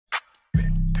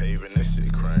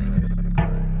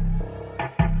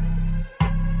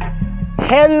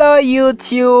Hello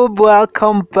YouTube,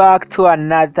 welcome back to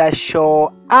another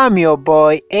show. I'm your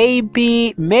boy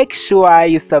AB. Make sure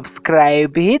you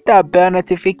subscribe, hit the bell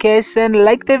notification,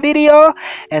 like the video,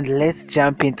 and let's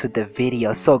jump into the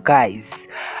video. So guys,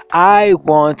 I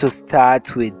want to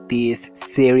start with this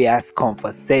serious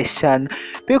conversation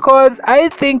because I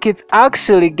think it's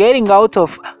actually getting out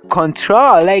of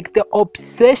control. Like the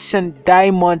obsession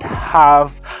Diamond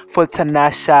have for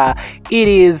Tanasha,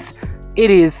 it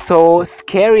is so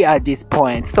scary at this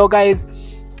point. So guys,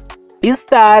 it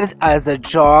started as a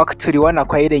joke to the one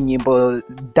acquired nyimbo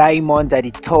Diamond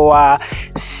alitoa.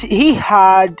 He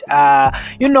had a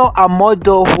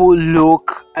model who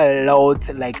look a lot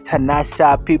like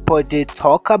Tanasha. People did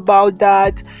talk about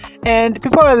that, and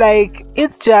people were like,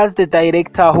 it's just the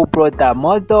director who brought that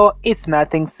model, it's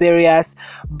nothing serious.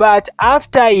 But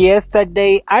after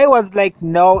yesterday, I was like,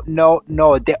 no,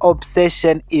 the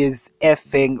obsession is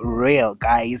effing real,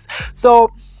 guys. So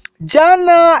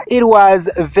Jana, it was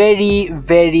a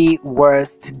very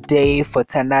worst day for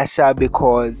Tanasha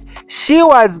because she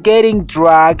was getting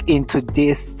dragged into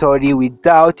this story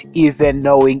without even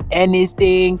knowing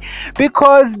anything,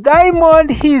 because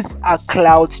Diamond, he's a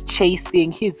clout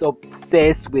chasing, he's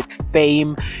obsessed with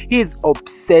fame, he's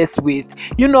obsessed with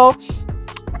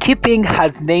keeping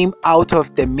his name out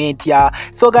of the media.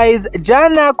 So guys,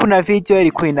 jana kuna video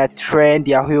ilikuwa ina trend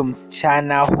ya huyu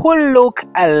msichana who look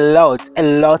a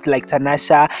lot like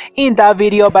Tanasha in that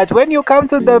video, but when you come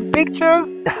to the pictures,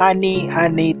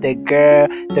 honey, the girl,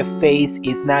 the face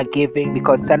is not giving,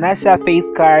 because Tanasha face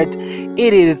card,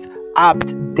 it is up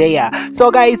there.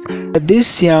 So guys,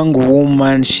 this young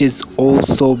woman, she's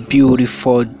also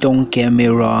beautiful, don't get me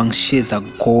wrong, she's a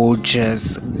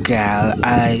gorgeous girl.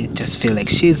 I just feel like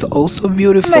she's also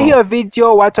beautiful. Hiyo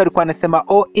video watu walikuwa wanasema,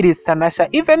 oh, it is Tanasha,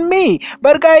 even me.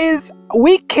 But guys,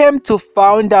 we came to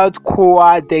find out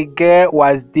kuwa the girl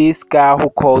was this girl who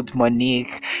called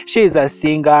Monique. She's a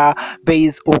singer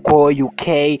based uko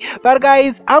UK. But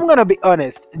guys, I'm gonna be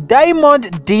honest,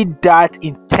 Diamond did that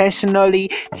intentionally.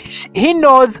 He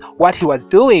knows what he was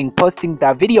doing posting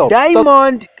that video.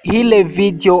 Diamond, ile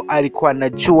video alikuwa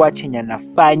anajua chenye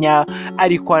anafanya,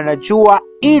 alikuwa anajua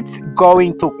it's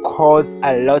going to cause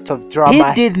a lot of drama.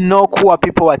 He did know kuwa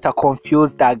people were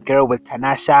confused that girl with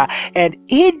Tanasha, and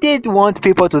he did want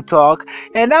people to talk.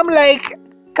 And I'm like,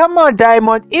 come on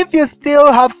Diamond, if you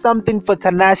still have something for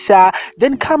Tanasha,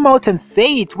 then come out and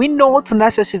say it. We know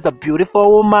Tanasha, she's a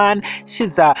beautiful woman,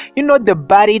 she's a, the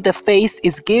body, the face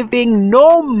is giving.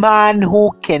 No man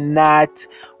who cannot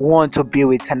want to be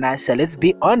with Tanasha. Let's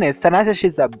be honest, Tanasha,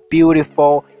 she's a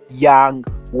beautiful young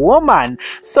woman.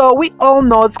 So we all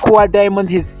know Squad Diamond,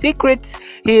 his secret,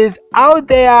 he's out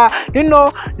there,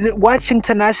 watching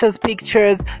Tanasha's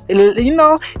pictures. He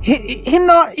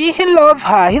love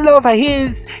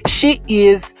her. She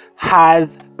is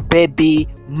has baby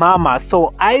mama.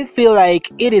 So I feel like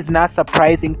it is not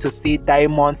surprising to see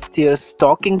Diamond still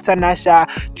stalking Tanasha,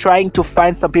 trying to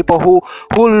find some people who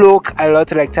look a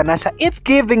lot like Tanasha. It's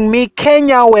giving me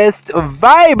Kenya West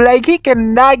vibe. Like, he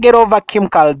cannot get over Kim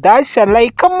Kardashian.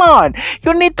 Like, come on,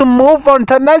 you need to move on.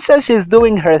 Tanasha, she's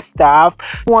doing her stuff.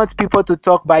 He wants people to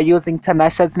talk by using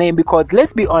Tanasha's name, because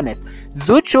let's be honest,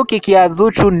 Zuchu, Kikia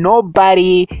Zuchu,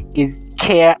 nobody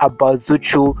care about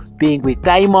Zuchu being with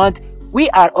Diamond. We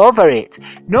are over it.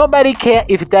 Nobody care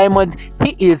if Diamond,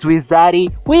 he is with Zari.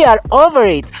 We are over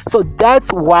it. So that's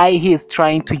why he is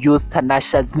trying to use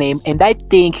Tanasha's name. And I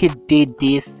think he did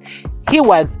this. He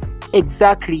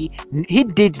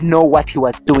did know what he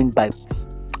was doing by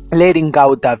letting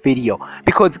out that video.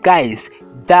 Because guys,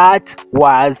 that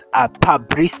was a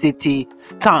publicity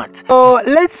stunt. So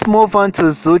let's move on to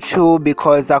Zuchu,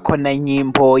 because akona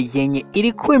nyimbo yenye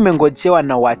ilikuwa imengojewa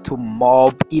na watu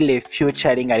mob, ile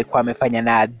featuring alikuwa amefanya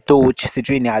na Aduch,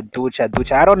 sijui ni Aduch,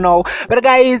 I don't know. But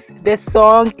guys, the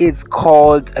song is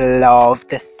called Love.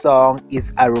 The song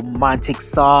is a romantic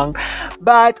song,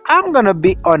 but I'm gonna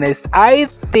be honest, I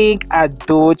think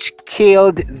Aduch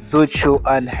killed Zuchu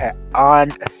on her own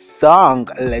song.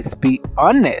 Let's be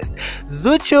honest,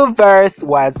 Zuchu verse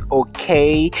was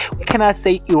okay. We cannot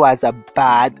say it was a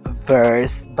bad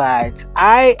verse, but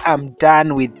I am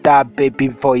done with that baby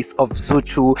voice of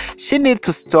Zuchu. She needs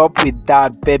to stop with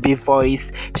that baby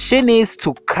voice. She needs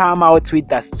to come out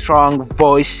with a strong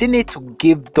voice. She needs to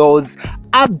give those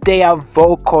up there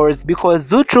vocals,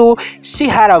 because Zuchu, she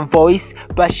had a voice,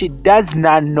 but she does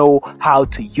not know how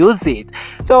to use it.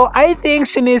 So I think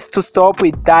she needs to stop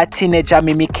with that teenager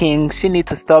mimicking. She needs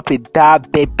to stop with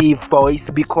that baby voice,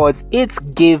 because it's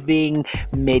giving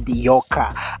mediocre.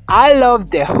 I love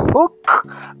the hook,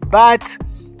 but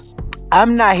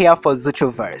I'm not here for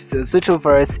Zuchu verse. Zuchu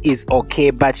verse is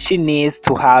okay, but she needs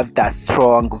to have that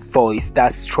strong voice,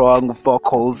 that strong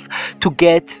vocals to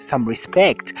get some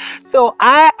respect. So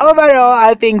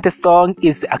I think the song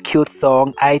is a cute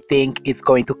song. I think it's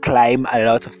going to climb a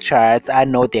lot of charts. I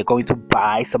know they're going to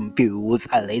buy some views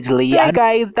allegedly. And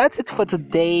guys, that's it for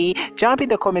today. Jump in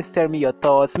the comments, tell me your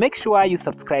thoughts. Make sure you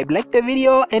subscribe, like the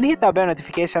video, and hit the bell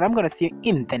notification. I'm gonna see you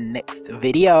in the next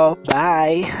video.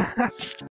 Bye.